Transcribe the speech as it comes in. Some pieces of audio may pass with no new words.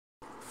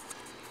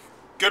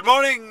Good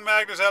morning,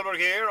 Magnus Hellberg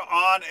here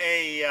on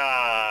a,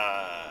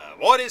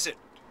 what is it?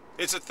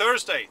 It's a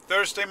Thursday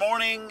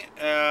morning,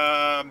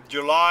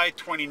 July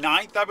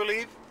 29th, I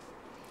believe.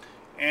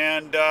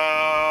 And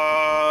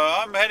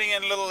I'm heading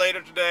in a little later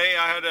today.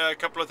 I had a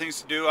couple of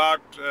things to do out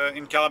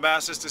in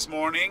Calabasas this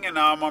morning, and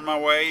now I'm on my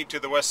way to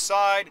the west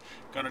side.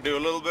 Gonna do a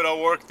little bit of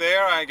work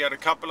there. I got a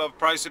couple of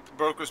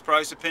broker's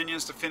price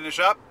opinions to finish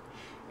up.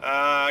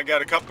 I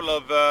got a couple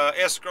of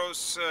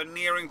escrows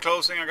nearing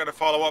closing. I got to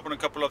follow up on a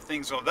couple of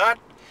things of that,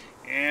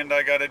 and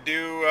I got to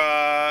do.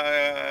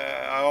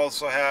 I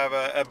also have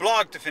a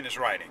blog to finish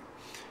writing,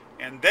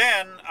 and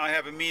then I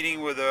have a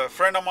meeting with a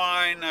friend of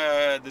mine.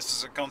 This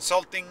is a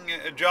consulting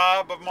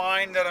job of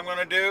mine that I'm going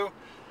to do,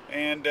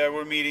 and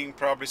we're meeting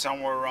probably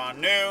somewhere around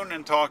noon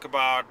and talk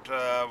about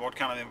what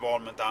kind of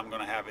involvement I'm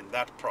going to have in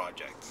that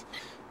project.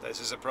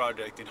 This is a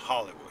project in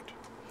Hollywood.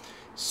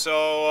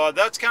 So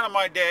that's kind of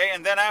my day,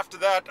 and then after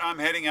that I'm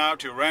heading out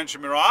to Rancho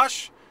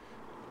Mirage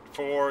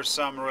for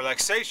some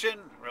relaxation,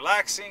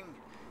 relaxing,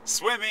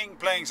 swimming,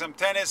 playing some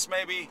tennis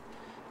maybe.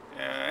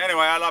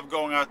 Anyway, I love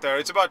going out there.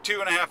 It's about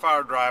 2.5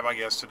 hour drive, I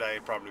guess, today.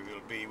 Probably will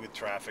be with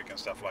traffic and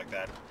stuff like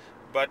that,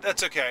 but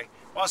that's okay.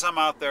 Once I'm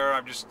out there,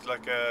 I'm just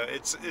like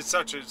it's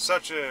such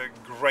a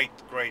great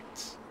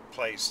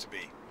place to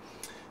be.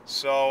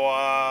 So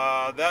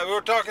that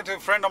we're talking to a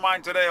friend of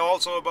mine today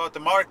also about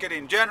the market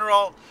in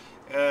general.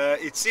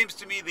 It seems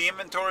to me the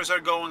inventories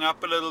are going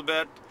up a little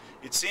bit.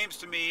 It seems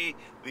to me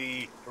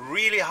the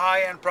really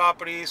high-end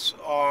properties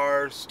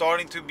are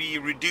starting to be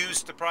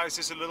reduced the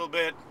prices a little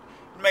bit.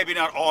 Maybe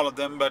not all of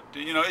them, but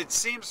you know, it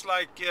seems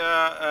like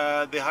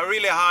the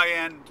really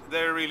high-end,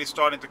 they're really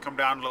starting to come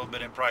down a little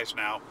bit in price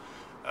now.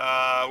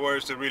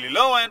 Whereas the really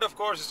low-end, of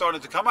course, is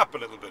starting to come up a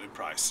little bit in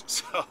price.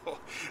 So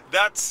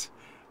that's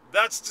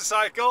the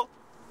cycle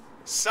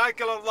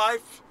of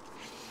life.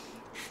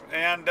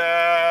 And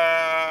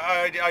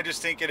I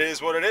just think it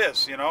is what it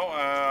is, you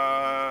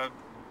know.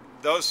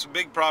 Those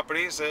big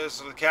properties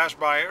is the cash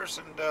buyers,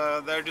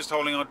 and they're just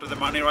holding on to the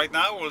money right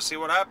now. We'll see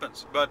what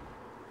happens, but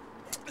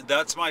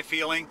that's my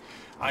feeling.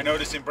 I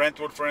noticed in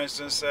Brentwood, for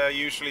instance,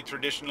 usually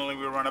traditionally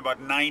we run about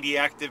 90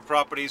 active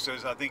properties, so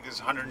I think it's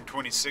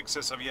 126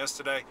 as of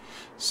yesterday.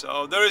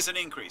 So there is an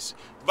increase,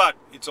 but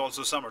it's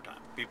also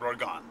summertime. People are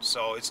gone,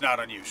 so it's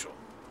not unusual.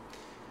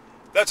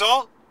 That's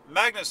all.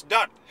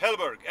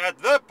 Magnus.Hellberg at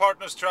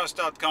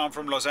thepartnerstrust.com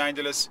from Los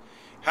Angeles.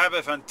 Have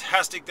a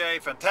fantastic day,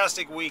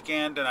 fantastic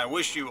weekend, and I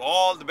wish you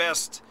all the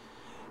best,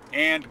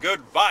 and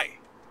goodbye.